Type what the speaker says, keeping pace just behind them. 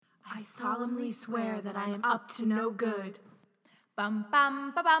solemnly swear that I am up to no good. Bum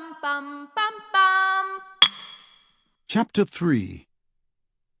bum ba bum bum bum bum. Chapter 3.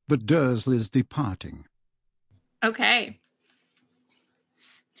 The Dursleys Departing. Okay.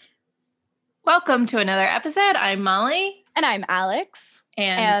 Welcome to another episode. I'm Molly. And I'm Alex.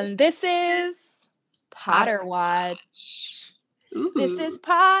 And this is Potter Watch. Ooh. This is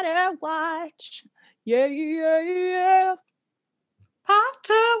Potter Watch. Yeah, yeah, yeah.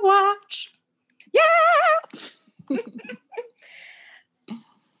 Potter Watch. Yeah!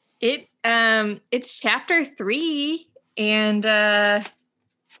 It's chapter 3 and the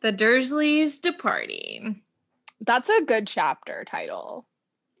Dursleys departing. That's a good chapter title.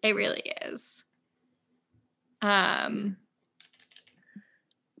 It really is.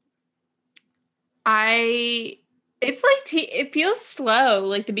 It feels slow,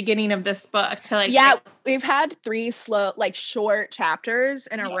 like the beginning of this book to like. Yeah, we've had 3 slow, like short chapters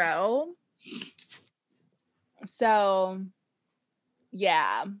in a row. So,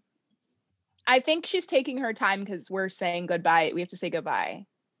 yeah. I think she's taking her time because we're saying goodbye. We have to say goodbye.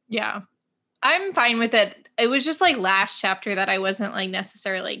 Yeah. I'm fine with it. It was just like last chapter that I wasn't like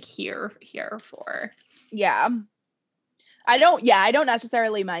necessarily like here for. Yeah. I don't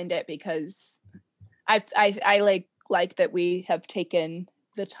necessarily mind it because I like that we have taken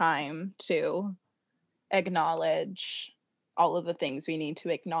the time to acknowledge all of the things we need to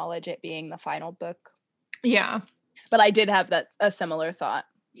acknowledge, it being the final book. Yeah. But I did have a similar thought.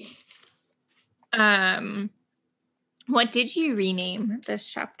 What did you rename this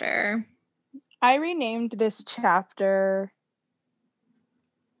chapter? I renamed this chapter.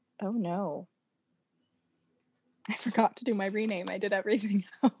 Oh no. I forgot to do my rename. I did everything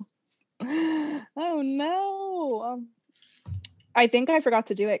else. Oh no. I think I forgot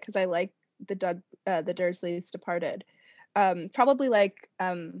to do it because I like the Dursleys departed. Probably like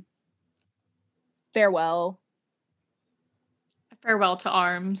farewell. Farewell to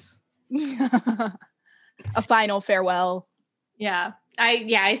arms. A final farewell. Yeah.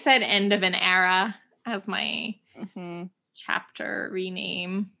 I said end of an era as my chapter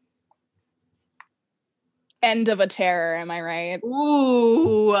rename. End of a terror, am I right?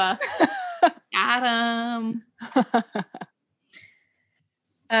 Ooh. Adam.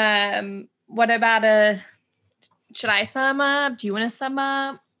 What about should I sum up? Do you want to sum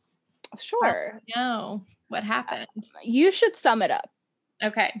up? Sure. No. What happened? You should sum it up.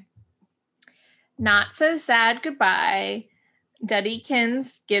 Okay. Not so sad goodbye.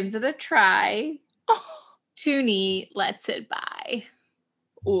 Duddykins gives it a try. Toonie lets it by.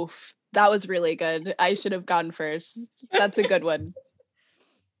 Oof. That was really good. I should have gone first. That's a good one.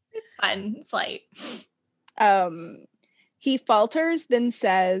 It's fun. It's light. He falters, then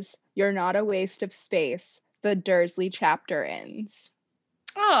says, "You're not a waste of space." The Dursley chapter ends.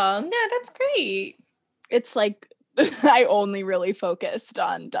 Oh, no, that's great. It's like I only really focused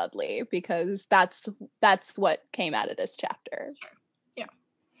on Dudley because that's what came out of this chapter. Yeah.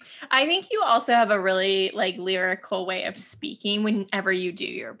 I think you also have a really like lyrical way of speaking whenever you do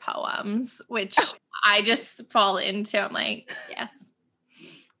your poems, which I just fall into. I'm like, yes.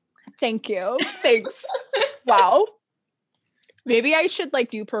 Thank you. Thanks. Wow. Maybe I should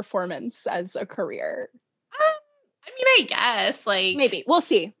like do performance as a career. I guess like maybe we'll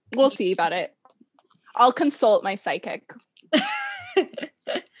see. We'll see about it. I'll consult my psychic.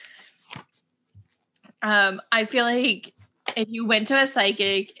 I feel like if you went to a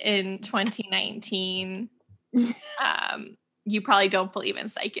psychic in 2019, you probably don't believe in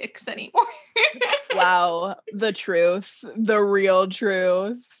psychics anymore. Wow. The truth. The real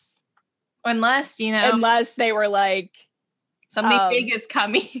truth. Unless they were like, something big is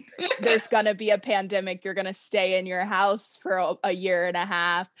coming. There's going to be a pandemic. You're going to stay in your house for a year and a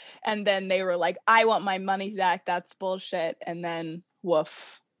half. And then they were like, I want my money back. That's bullshit. And then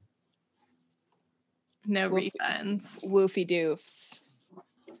woof. No refunds. Woofy doofs.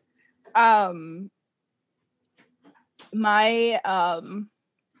 My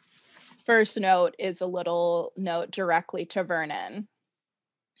first note is a little note directly to Vernon.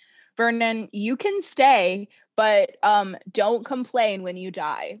 Vernon, you can stay, but don't complain when you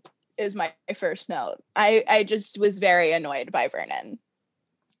die, is my first note. I just was very annoyed by Vernon.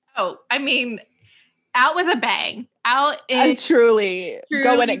 Oh, I mean, out with a bang. Truly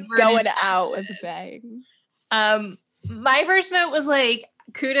going out with a bang. My first note was like,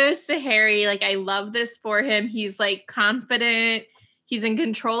 kudos to Harry. Like, I love this for him. He's like confident. He's in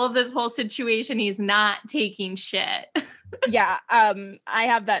control of this whole situation. He's not taking shit. Yeah, I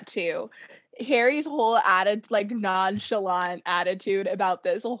have that too. Harry's whole nonchalant attitude about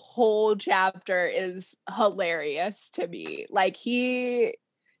this whole chapter is hilarious to me. Like he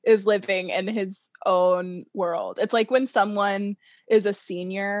is living in his own world. It's like when someone is a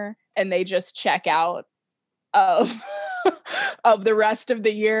senior and they just check out of of the rest of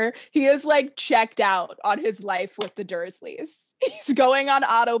the year. He is like checked out on his life with the Dursleys. He's going on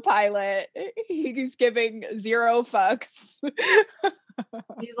autopilot. He's giving zero fucks.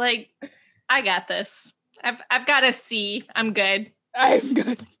 He's like, I got this. I've got a C. I'm good. I'm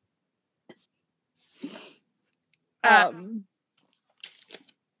good. I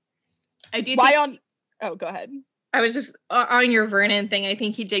do. Go ahead. I was just on your Vernon thing. I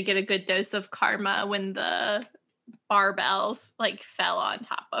think he did get a good dose of karma when the barbells like fell on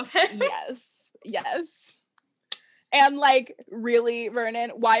top of him. Yes. And like, really,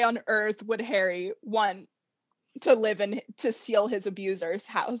 Vernon, why on earth would Harry want to steal his abuser's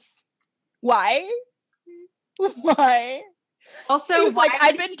house? Why? Also, he's like,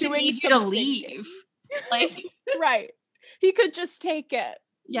 I've been doing you to leave. Like, right. He could just take it.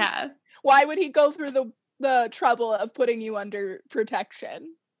 Yeah. Why would he go through the trouble of putting you under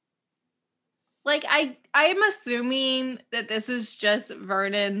protection? Like, I'm assuming that this is just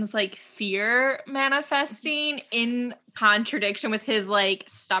Vernon's like fear manifesting in contradiction with his like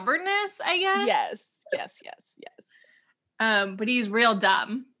stubbornness, I guess. Yes. But he's real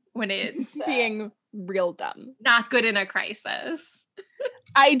dumb when it's being real dumb. Not good in a crisis.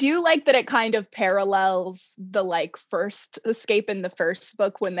 I do like that it kind of parallels the like first escape in the first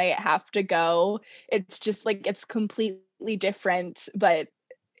book when they have to go. It's just like it's completely different, but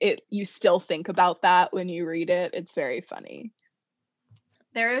you still think about that when you read it. It's very funny.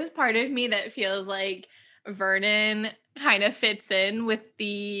 There is part of me that feels like Vernon kind of fits in with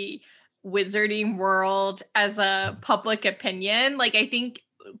the wizarding world as a public opinion. Like, I think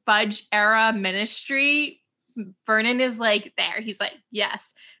Fudge era ministry, Vernon is like there. He's like,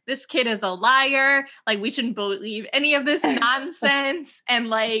 yes, this kid is a liar. Like, we shouldn't believe any of this nonsense. And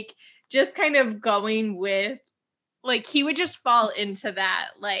like, just kind of going with, like, he would just fall into that,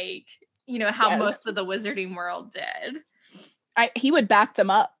 like, you know, how most of the wizarding world did. He would back them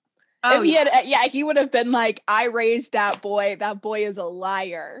up. Oh, if he would have been like, I raised that boy. That boy is a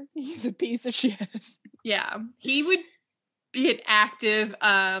liar. He's a piece of shit. Yeah. He would be an active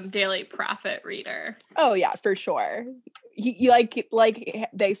Daily Prophet reader. Oh yeah, for sure. He like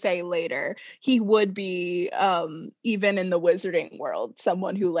they say later, he would be even in the wizarding world,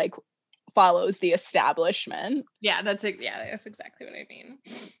 someone who like follows the establishment. Yeah, that's exactly what I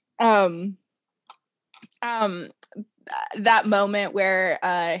mean. That moment where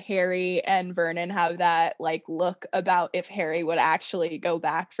Harry and Vernon have that like look about if Harry would actually go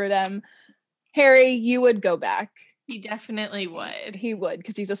back for them. Harry, you would go back. He definitely would. He would,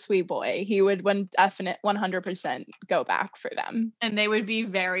 because he's a sweet boy. He would 100% go back for them. And they would be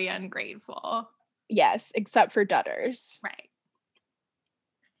very ungrateful. Yes, except for Dutters. Right.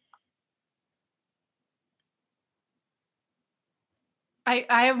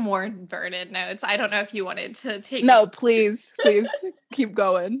 I have more Vernon notes. I don't know if you wanted to take. No, please keep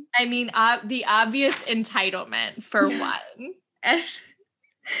going. I mean, the obvious entitlement for one. And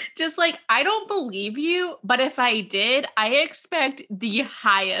just like, I don't believe you, but if I did, I expect the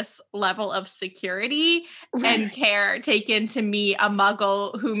highest level of security and care taken to me, a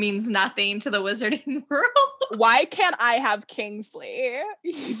muggle who means nothing to the wizarding world. Why can't I have Kingsley?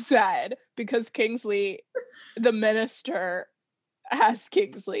 He said, because Kingsley, the minister, has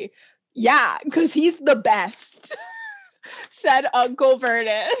Kingsley. Yeah, because he's the best, said Uncle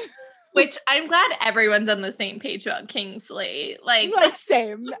Vernon. Which I'm glad everyone's on the same page about Kingsley. Like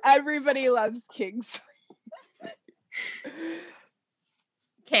same. Everybody loves Kingsley.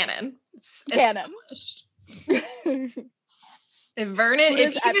 Canon. If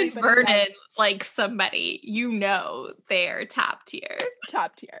Vernon likes somebody, you know they're top tier.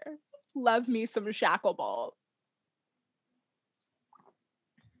 Top tier. Love me some Shacklebolt.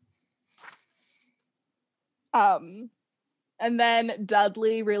 And then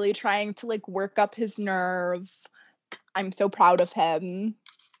Dudley really trying to like work up his nerve. I'm so proud of him.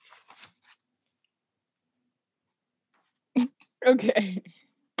 Okay.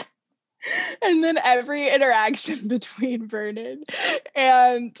 And then every interaction between Vernon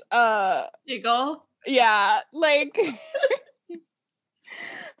and Diggle. Yeah, like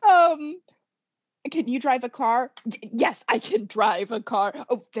can you drive a car? Yes, I can drive a car.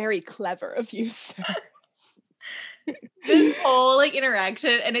 Oh, very clever of you, sir. This whole like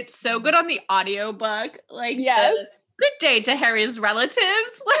interaction, and it's so good on the audiobook. Like, yes. Good day to Harry's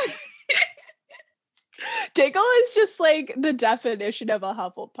relatives. Diggle is just like the definition of a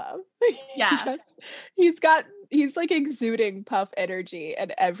Hufflepuff. Yeah. He's like exuding puff energy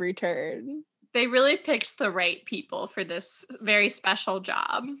at every turn. They really picked the right people for this very special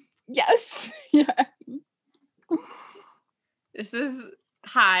job. Yes. Yeah. This is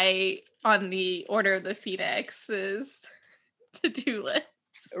high on the Order of the Phoenix's to-do list.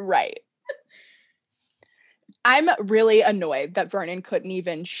 Right. I'm really annoyed that Vernon couldn't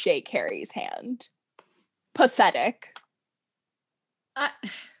even shake Harry's hand. Pathetic.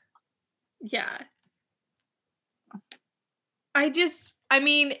 Yeah. I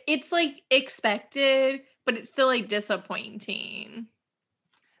mean, it's like expected, but it's still like disappointing.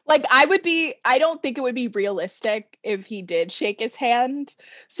 Like, I don't think it would be realistic if he did shake his hand.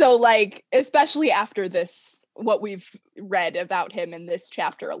 So, like, especially after this, what we've read about him in this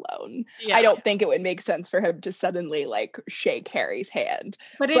chapter alone, Yeah. I don't think it would make sense for him to suddenly, like, shake Harry's hand.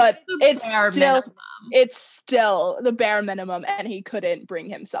 But it's it's still the bare minimum, and he couldn't bring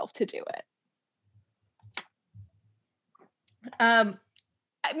himself to do it.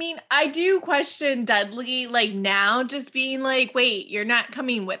 I mean, I do question Dudley, like, now just being like, wait, you're not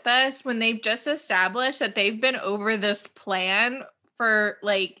coming with us, when they've just established that they've been over this plan for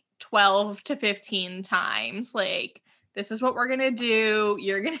like 12 to 15 times. Like, this is what we're gonna do.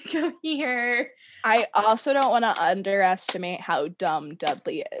 You're gonna go here. I also don't want to underestimate how dumb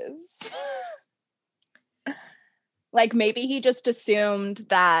Dudley is. Like, maybe he just assumed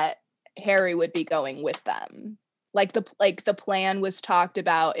that Harry would be going with them. Like the plan was talked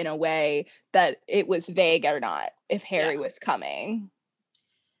about in a way that it was vague or not if Harry was coming.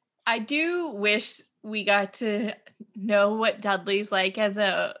 I do wish we got to know what Dudley's like as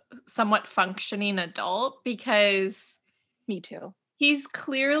a somewhat functioning adult, because Me too. he's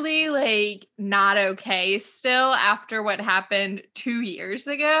clearly like not okay still after what happened 2 years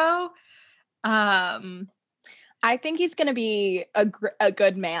ago. I think he's going to be a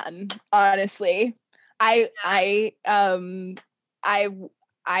good man, honestly. I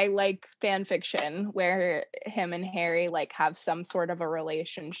like fan fiction where him and Harry like have some sort of a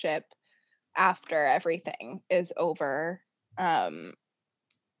relationship after everything is over. Yeah.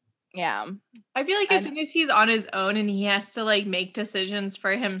 I feel like as soon as he's on his own and he has to like make decisions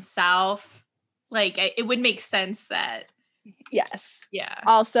for himself, like it would make sense that. Yes. Yeah.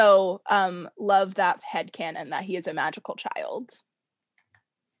 Also, love that headcanon that he is a magical child.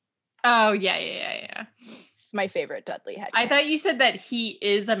 Oh, yeah. It's my favorite Dudley headcanon. I thought you said that he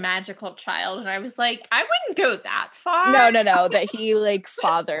is a magical child, and I was like, I wouldn't go that far. No, that he like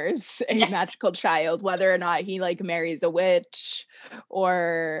fathers a magical child, whether or not he like marries a witch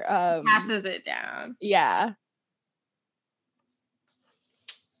or passes it down. Yeah.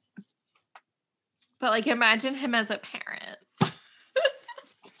 But like, imagine him as a parent.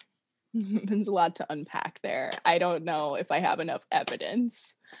 There's a lot to unpack there. I don't know if I have enough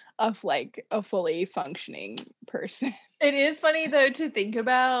evidence of like a fully functioning person. It is funny though to think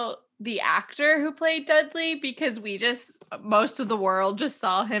about the actor who played Dudley, because most of the world just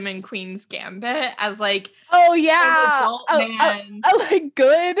saw him in Queen's Gambit as like, oh yeah, an adult man. A like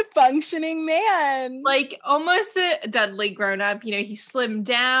good functioning man, like almost a Dudley grown up. You know, he slimmed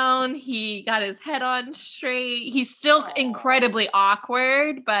down, he got his head on straight. He's still incredibly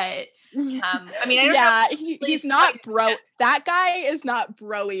awkward, but I mean, I don't know he's not bro. That guy is not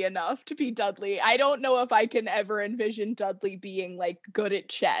broy enough to be Dudley. I don't know if I can ever envision Dudley being like good at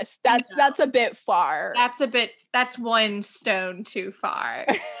chess. That's a bit far. That's one stone too far.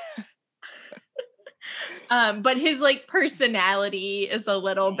 But his like personality is a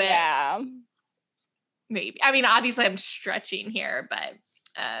little bit, maybe. I mean, obviously I'm stretching here, but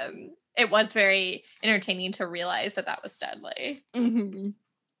it was very entertaining to realize that was Dudley. Mm-hmm.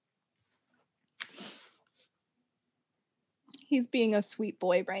 He's being a sweet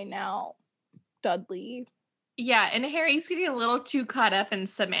boy right now, Dudley. Yeah, and Harry's getting a little too caught up in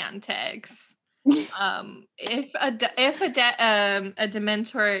semantics. If a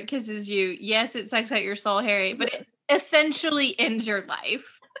Dementor kisses you, yes, it sucks out your soul, Harry, but it essentially ends your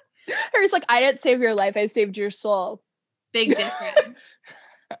life. Harry's like, I didn't save your life, I saved your soul. Big difference.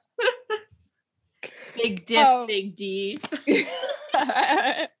 Big diff, big D.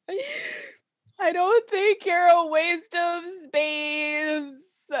 I don't think you're a waste of space.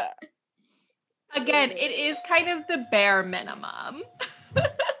 Again, it is kind of the bare minimum.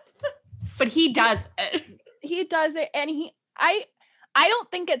 But he does it. He does it, and I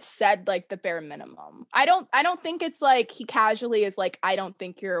don't think it's said like the bare minimum. I don't think it's like he casually is like, I don't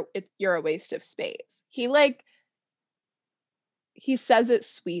think you're a waste of space. He says it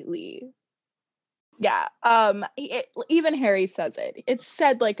sweetly. Yeah. Even Harry says it. It's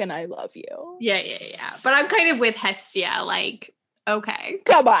said like an I love you. Yeah. But I'm kind of with Hestia, like, okay.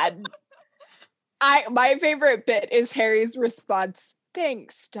 Come on. My favorite bit is Harry's response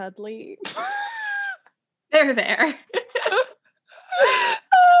Thanks, Dudley. They're there.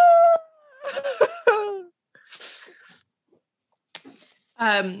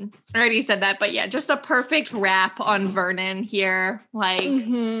 I already said that, but yeah, just a perfect wrap on Vernon here. Like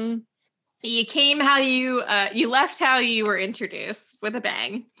you came how you left how you were introduced with a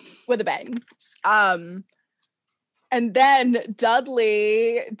bang. With a bang. And then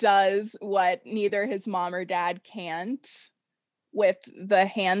Dudley does what neither his mom or dad can't with the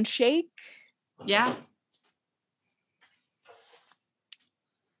handshake. Yeah.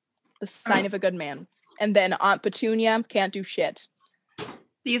 The sign of a good man. And then Aunt Petunia can't do shit.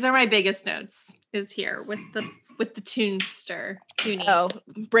 These are my biggest notes is here with the Toonster. Toonie. Oh,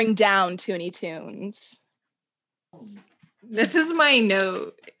 bring down Toonie Tunes. This is my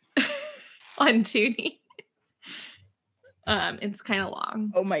note on Toonie. It's kind of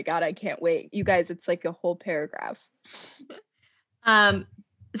long. Oh my god, I can't wait. You guys, it's like a whole paragraph.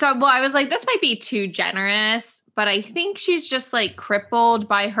 So I was like, this might be too generous, but I think she's just like crippled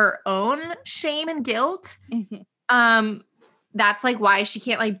by her own shame and guilt. That's like why she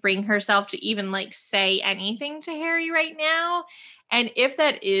can't like bring herself to even like say anything to Harry right now. And if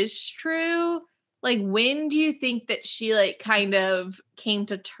that is true, like when do you think that she like kind of came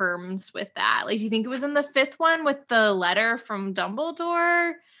to terms with that? Like, do you think it was in the 5th one with the letter from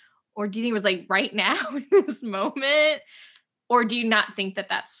Dumbledore? Or do you think it was like right now in this moment? Or do you not think that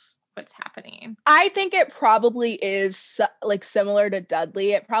that's what's happening? I think it probably is like similar to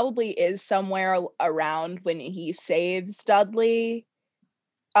Dudley. It probably is somewhere around when he saves Dudley.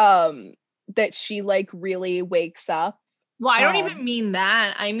 That she like really wakes up. Well, I don't even mean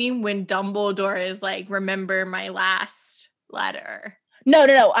that. I mean when Dumbledore is like, remember my last letter.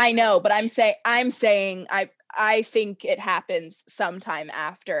 No. I know, but I'm saying I think it happens sometime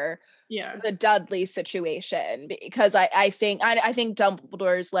after the Dudley situation, because I think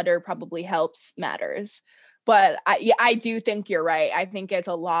Dumbledore's letter probably helps matters. But I do think you're right. I think it's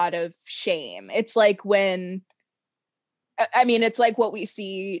a lot of shame. It's like when, I mean, it's like what we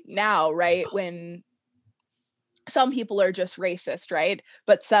see now, right? When some people are just racist, right?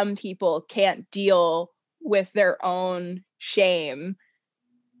 But some people can't deal with their own shame.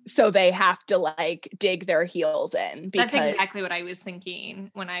 So they have to like dig their heels in. That's exactly what I was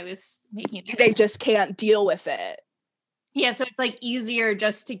thinking when I was making it. They just can't deal with it. Yeah, so it's like easier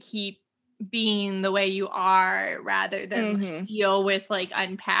just to keep being the way you are rather than like, deal with like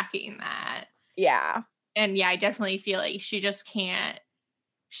unpacking that. Yeah. And yeah, I definitely feel like she just can't.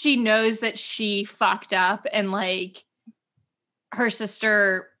 She knows that she fucked up and like her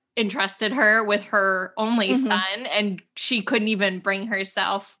sister entrusted her with her only son, and she couldn't even bring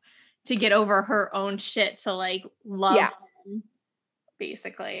herself to get over her own shit to like love him,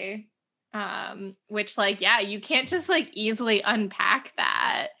 basically. Which like, yeah, you can't just like easily unpack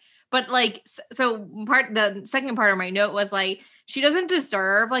that. But like, so the second part of my note was like, she doesn't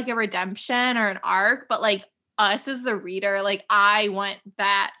deserve like a redemption or an arc, but like us as the reader, like I want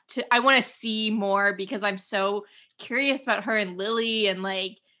to see more, because I'm so curious about her and Lily and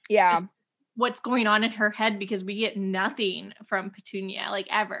like, just what's going on in her head, because we get nothing from Petunia like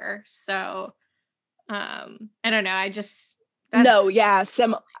ever. So I don't know.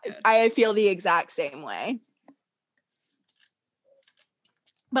 I feel the exact same way.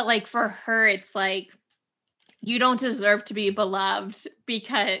 But like for her, it's like you don't deserve to be beloved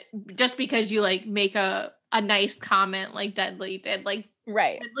because you like make a nice comment like Dudley did. Like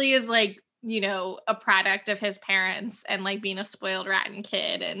Dudley is like, you know, a product of his parents and like being a spoiled rotten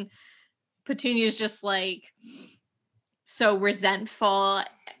kid, and Petunia's just like so resentful,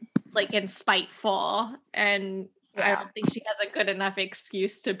 like and spiteful, and I don't think she has a good enough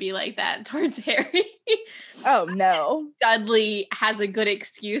excuse to be like that towards Harry. Oh no. Dudley has a good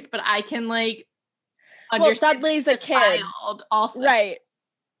excuse, but I can like understand. Dudley's a kid also. Right.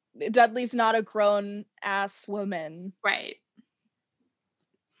 Dudley's not a grown ass woman. Right.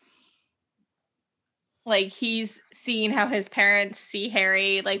 Like he's seeing how his parents see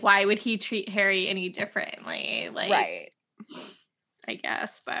Harry. Like, why would he treat Harry any differently? Like, right. I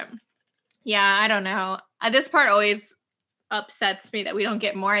guess, but yeah, I don't know. This part always upsets me that we don't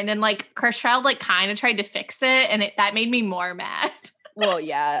get more. And then like Cursed Child like kind of tried to fix it, and that made me more mad. Well,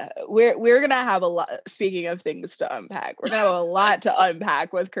 yeah, we're gonna have a lot. Speaking of things to unpack, we're gonna have a lot to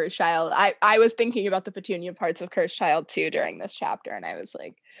unpack with Cursed Child. I was thinking about the Petunia parts of Cursed Child too during this chapter, and I was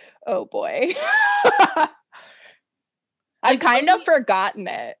like, oh boy. I've kind of forgotten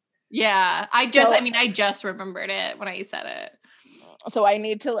it. Yeah, I just remembered it when I said it. So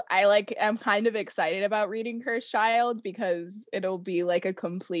I'm kind of excited about reading Cursed Child because it'll be like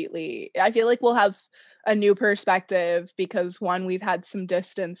I feel like we'll have a new perspective because one, we've had some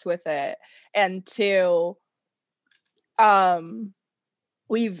distance with it, and two,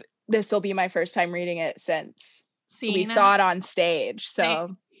 this will be my first time reading it since we saw it on stage.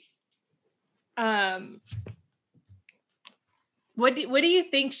 So what do you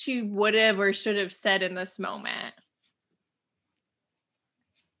think she would have or should have said in this moment?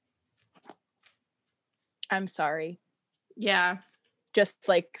 I'm sorry. Yeah. Just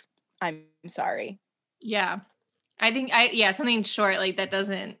like, I'm sorry. Yeah. I think something short like that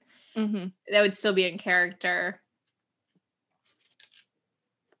doesn't, Mm-hmm. that would still be in character.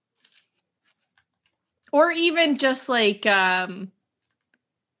 Or even just like,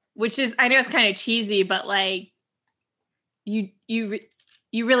 which is, I know it's kind of cheesy, but like, you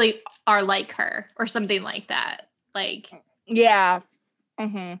really are like her or something like that. Like, yeah.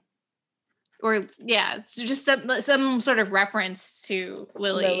 Mm-hmm. Or yeah, it's just some sort of reference to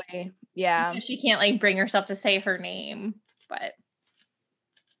Lily. Yeah. She can't like bring herself to say her name, but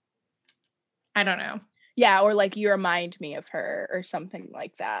I don't know. Yeah, or like you remind me of her or something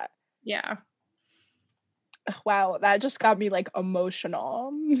like that. Yeah. Wow, that just got me like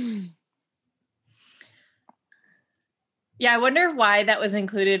emotional. Yeah, I wonder why that was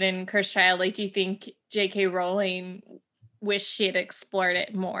included in Cursed Child. Like, do you think J.K. Rowling wished she had explored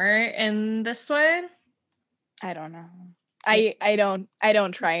it more in this one? I don't know. I don't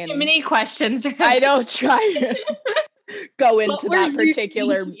try Too many questions. I don't try to go into that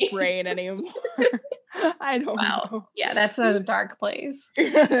particular brain anymore. I don't know. Yeah, that's a dark place.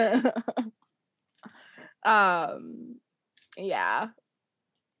 Yeah.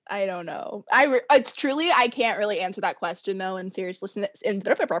 I don't know. It's truly, I can't really answer that question though in seriousness,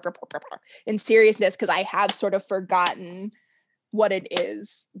 because I have sort of forgotten what it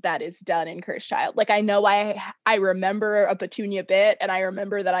is that is done in Cursed Child. Like, I know I remember a Petunia bit, and I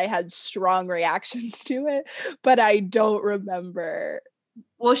remember that I had strong reactions to it, but I don't remember.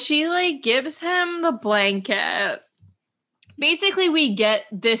 Well, she like gives him the blanket. Basically, we get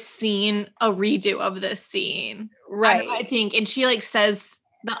this scene, a redo of this scene. Right. I think, and she like says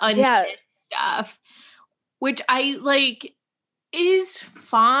the unsaid stuff, which I like is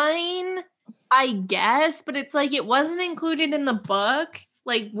fine, I guess, but it's like it wasn't included in the book.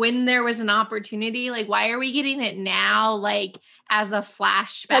 Like when there was an opportunity, like why are we getting it now? Like as a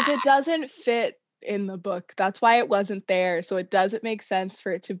flashback, because it doesn't fit in the book. That's why it wasn't there. So it doesn't make sense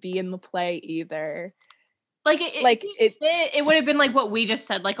for it to be in the play either. Like it would have been like what we just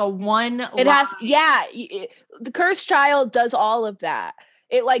said, like a one. It has, yeah. The Cursed Child does all of that.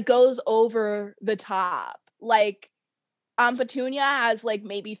 It like goes over the top. Like, Petunia has like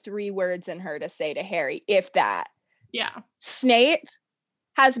maybe 3 words in her to say to Harry, if that. Yeah. Snape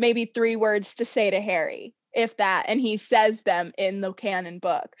has maybe 3 words to say to Harry, if that, and he says them in the canon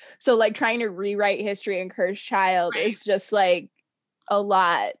book. So like trying to rewrite history in Cursed Child is just like a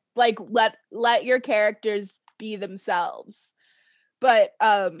lot. Like let your characters be themselves. But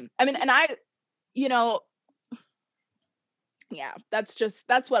I mean, and I, you know, yeah,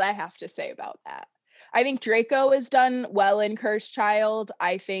 that's what I have to say about that. I think Draco is done well in Cursed Child.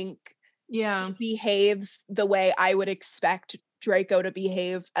 I think he behaves the way I would expect Draco to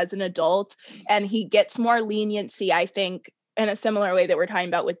behave as an adult, and he gets more leniency, I think, in a similar way that we're talking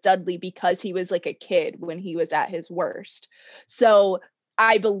about with Dudley, because he was like a kid when he was at his worst. So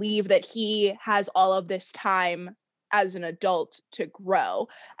I believe that he has all of this time as an adult to grow,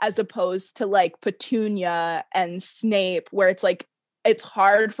 as opposed to like Petunia and Snape, where it's like it's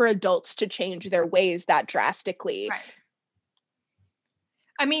hard for adults to change their ways that drastically. Right.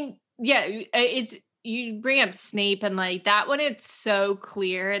 I mean, yeah, it's, you bring up Snape, and like that one, it's so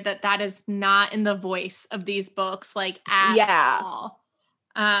clear that that is not in the voice of these books, like at all.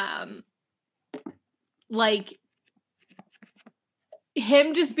 Like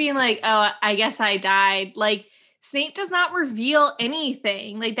him just being like, oh, I guess I died. Like Snape does not reveal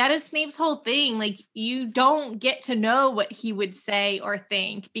anything. Like that is Snape's whole thing. Like you don't get to know what he would say or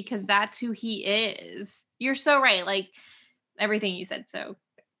think because that's who he is. You're so right. Like everything you said. So,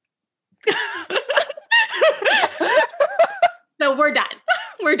 so we're done.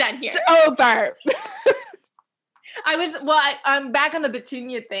 We're done here. It's over. I'm back on the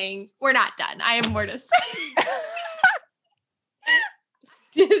Petunia thing. We're not done. I have more to say.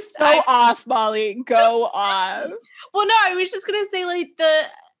 Just go off, Molly. Go off. Well, no, I was just gonna say even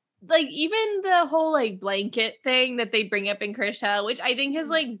the whole like blanket thing that they bring up in Cursed Child, which I think is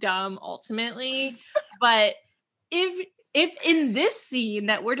like dumb ultimately. But if if in this scene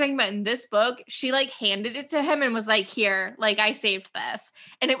that we're talking about in this book, she like handed it to him and was like, here, like I saved this.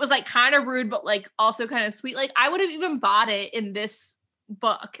 And it was like kind of rude, but like also kind of sweet. Like I would have even bought it in this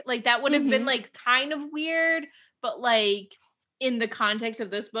book. Like that would have been like kind of weird, but like in the context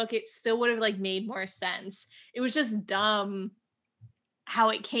of this book, it still would have like made more sense. It was just dumb how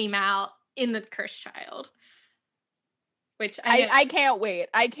it came out in the Cursed Child. Which I can't wait.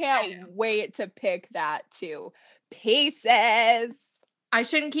 I can't wait to pick that to pieces. I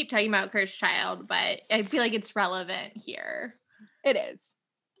shouldn't keep talking about Cursed Child, but I feel like it's relevant here. It is.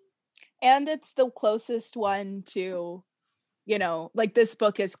 And it's the closest one to, you know, like this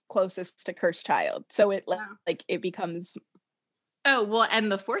book is closest to Cursed Child. So it like it becomes. Oh, well,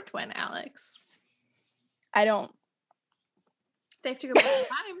 and the fourth one, Alex. I don't. They have to go back in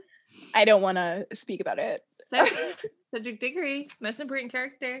time. I don't want to speak about it. Cedric Diggory, most important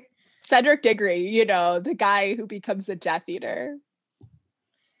character. Cedric Diggory, you know, the guy who becomes a Death Eater.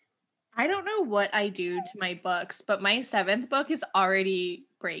 I don't know what I do to my books, but my 7th book is already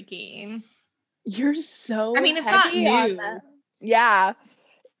breaking. You're so. I mean, it's not new. Yeah,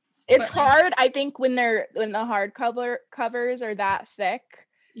 it's hard. I think when the hardcover covers are that thick.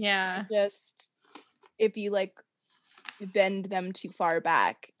 Yeah. Just if you like bend them too far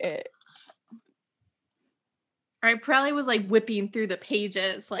back, it. I probably was like whipping through the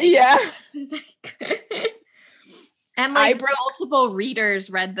pages, like yeah. And like multiple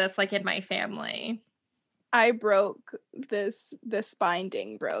readers read this, like in my family. I broke this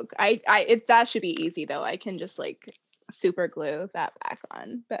binding broke. That should be easy though. I can just like super glue that back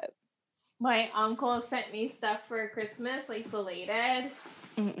on. But my uncle sent me stuff for Christmas, like belated,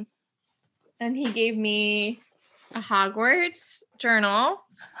 and he gave me a Hogwarts journal.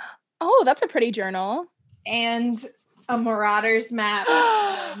 Oh, that's a pretty journal. And a Marauders map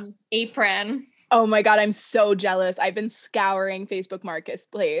apron. Oh my God, I'm so jealous. I've been scouring Facebook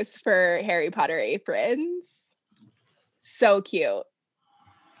Marketplace for Harry Potter aprons. So cute.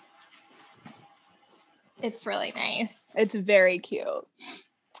 It's really nice. It's very cute.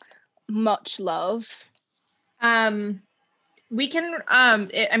 Much love. We can,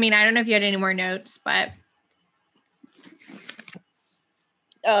 I mean, I don't know if you had any more notes, but.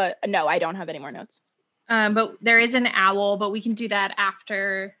 No, I don't have any more notes. But there is an owl, but we can do that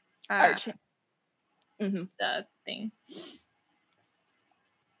after the thing.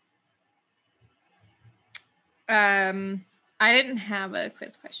 I didn't have a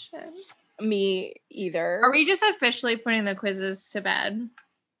quiz question. Me either. Are we just officially putting the quizzes to bed?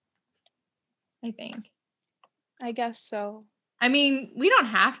 I think. I guess so. I mean, we don't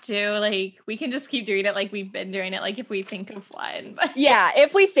have to. Like, we can just keep doing it like we've been doing it, like if we think of one. But yeah,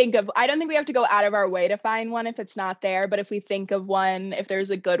 if we think of, I don't think we have to go out of our way to find one if it's not there. But if we think of one, if there's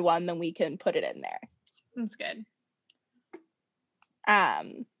a good one, then we can put it in there. That's good.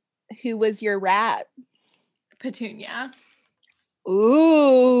 Who was your rat? Petunia.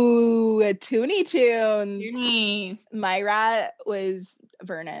 Ooh, a Toonie Tunes. Toonie. My rat was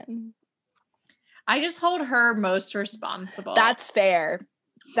Vernon. I just hold her most responsible. That's fair.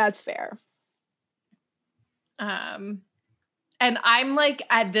 That's fair. And I'm like,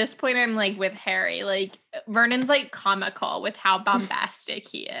 at this point, I'm like with Harry, like Vernon's like comical with how bombastic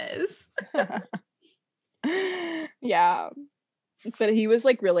he is. Yeah. But he was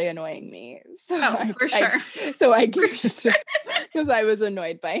like really annoying me. So for sure. So I gave it to because I was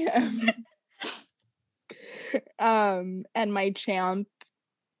annoyed by him. And my champ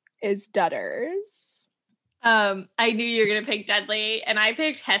is Dutters. I knew you were gonna pick Dudley, and I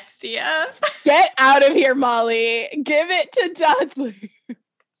picked Hestia. Get out of here, Molly. Give it to Dudley.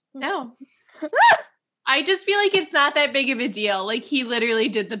 No. I just feel like it's not that big of a deal. Like he literally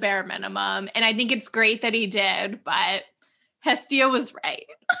did the bare minimum, and I think it's great that he did, but Hestia was right.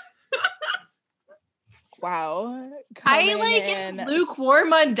 Wow. I like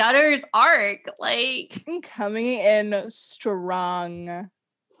lukewarm on Dutter's arc. Like coming in strong.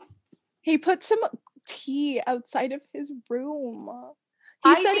 He put some tea outside of his room.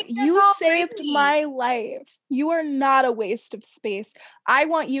 He said, "You saved my life. You are not a waste of space. I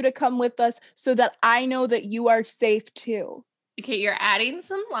want you to come with us so that I know that you are safe too." Okay, you're adding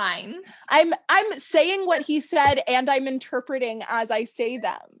some lines. I'm saying what he said and I'm interpreting as I say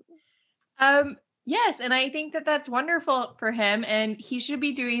them. Yes, and I think that that's wonderful for him, and he should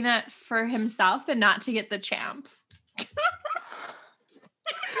be doing that for himself and not to get the champ.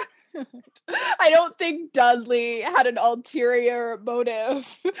 I don't think Dudley had an ulterior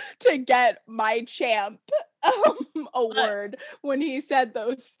motive to get my champ award when he said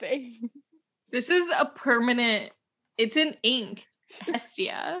those things. This is a permanent, it's in ink,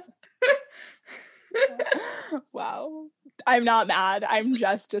 Hestia. Wow. I'm not mad. I'm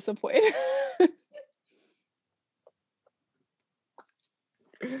just disappointed.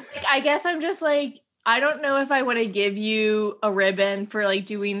 Like, I guess I'm just like, I don't know if I want to give you a ribbon for like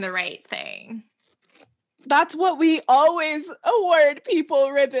doing the right thing. That's what we always award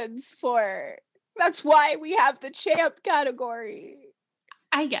people ribbons for. That's why we have the champ category.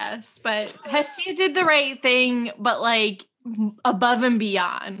 I guess, but Hestia did the right thing, but like above and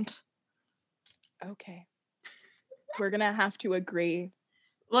beyond. Okay. We're going to have to agree.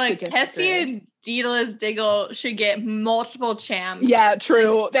 Look, Hestia and Daedalus Diggle should get multiple champs. Yeah,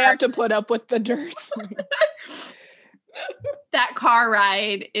 true. They have to put up with the Dursley. That car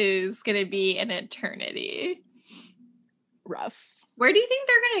ride is going to be an eternity. Rough. Where do you think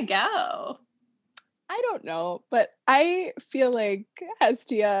they're going to go? I don't know, but I feel like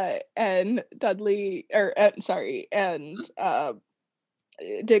Hestia and Dudley, and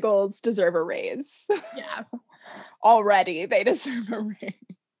Diggles deserve a raise. Yeah. Already, they deserve a raise.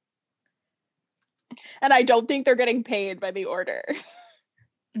 And I don't think they're getting paid by the order.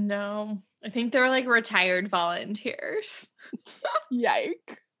 No, I think they're like retired volunteers.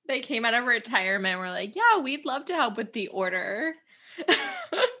 Yike. They came out of retirement and were like, yeah, we'd love to help with the order.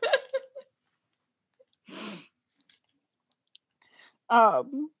 How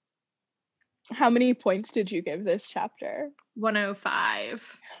many points did you give this chapter?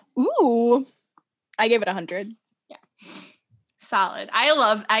 105. Ooh. I gave it 100. Yeah. Solid.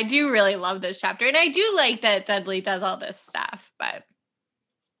 I do really love this chapter. And I do like that Dudley does all this stuff, but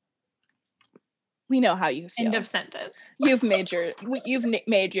we know how you feel. End of sentence. You've made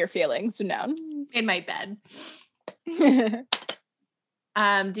your feelings known. In my bed.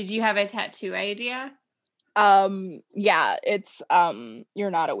 Did you have a tattoo idea? Yeah, it's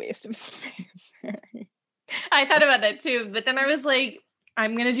you're not a waste of space. I thought about that too, but then I was like,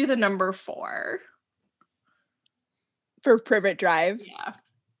 I'm gonna do the number 4. For Privet Drive. Yeah.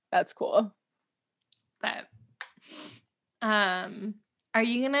 That's cool. But are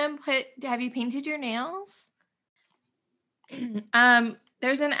you gonna have you painted your nails?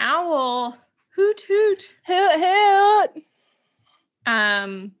 There's an owl. Hoot hoot. Hoot hoot.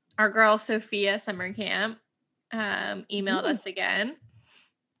 Our girl Sophia Summer Camp emailed us again.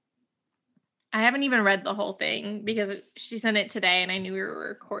 I haven't even read the whole thing because she sent it today and I knew we were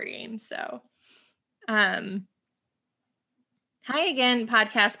recording. So hi again,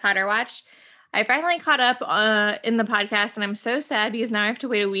 podcast Potter Watch. I finally caught up in the podcast and I'm so sad because now I have to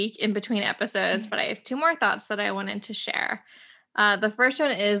wait a week in between episodes, but I have 2 more thoughts that I wanted to share. The first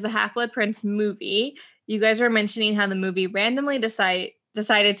one is the Half-Blood Prince movie. You guys were mentioning how the movie randomly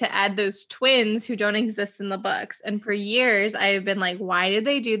decided to add those twins who don't exist in the books. And for years, I have been like, why did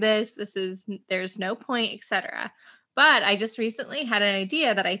they do this? There's no point, etc. But I just recently had an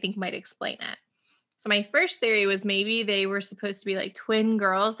idea that I think might explain it. So my first theory was maybe they were supposed to be like twin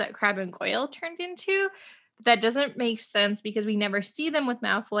girls that Crabbe and Goyle turned into. But that doesn't make sense because we never see them with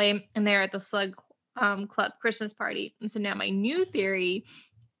Malfoy and they're at the Slug Club Christmas party. And so now my new theory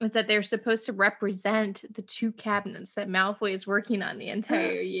is that they're supposed to represent the 2 cabinets that Malfoy is working on the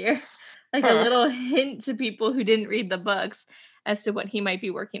entire year. Like a little hint to people who didn't read the books as to what he might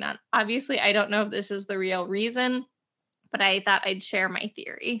be working on. Obviously, I don't know if this is the real reason, but I thought I'd share my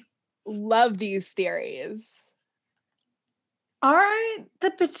theory. Love these theories. Are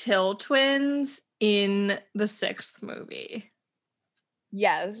the Patil twins in the 6th movie?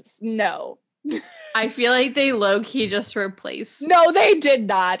 Yes. No. I feel like they low-key just replaced. No, they did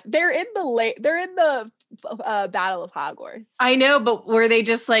not. They're in the Battle of Hogwarts. I know, but were they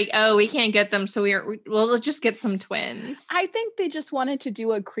just like, oh, we can't get them, so let's just get some twins? I think they just wanted to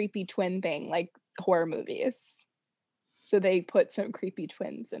do a creepy twin thing, like horror movies. So they put some creepy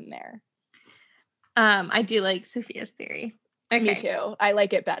twins in there. I do like Sophia's theory. Okay. Me too. I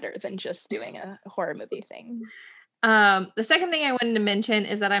like it better than just doing a horror movie thing. The second thing I wanted to mention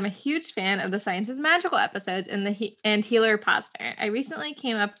is that I'm a huge fan of the Science is Magical episodes and Healer Posner. I recently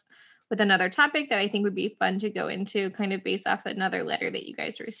came up with another topic that I think would be fun to go into, kind of based off another letter that you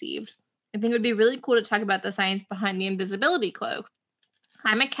guys received. I think it would be really cool to talk about the science behind the invisibility cloak.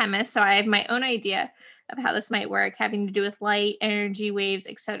 I'm a chemist, so I have my own idea of how this might work, having to do with light, energy, waves,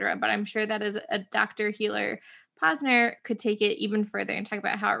 etc. But I'm sure that as a Dr. Healer Posner could take it even further and talk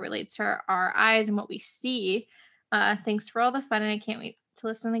about how it relates to our eyes and what we see. Thanks for all the fun, and I can't wait to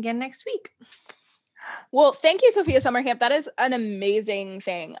listen again next week. Well, thank you, Sophia Summercamp. That is an amazing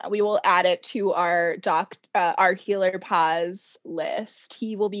thing. We will add it to our Healer Paz list.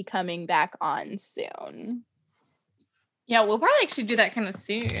 He will be coming back on soon. Yeah, we'll probably actually do that kind of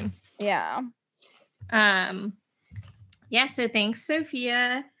soon. Yeah. Yeah, so thanks,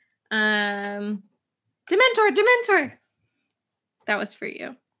 Sophia. Dementor. That was for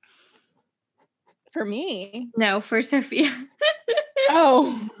you. For me? No, for Sophia.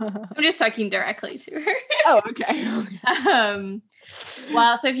 Oh. I'm just talking directly to her. Oh, okay.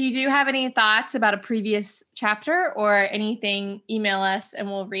 Well, so if you do have any thoughts about a previous chapter or anything, email us and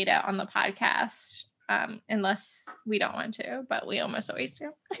we'll read it on the podcast. Unless we don't want to, but we almost always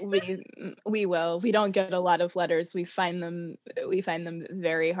do. We will. We don't get a lot of letters. We find them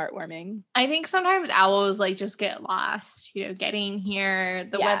very heartwarming. I think sometimes owls like just get lost, getting here.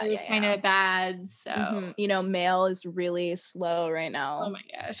 The weather is kind of bad. So mail is really slow right now. Oh my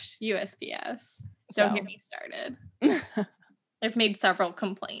gosh. USPS. Don't get me started. I've made several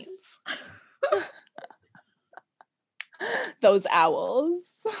complaints. Those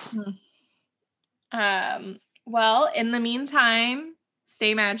owls. Well, in the meantime,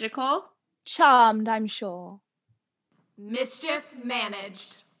 stay magical. Charmed, I'm sure. Mischief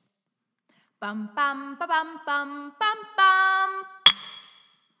managed. Bum bum ba bum bum bum bum.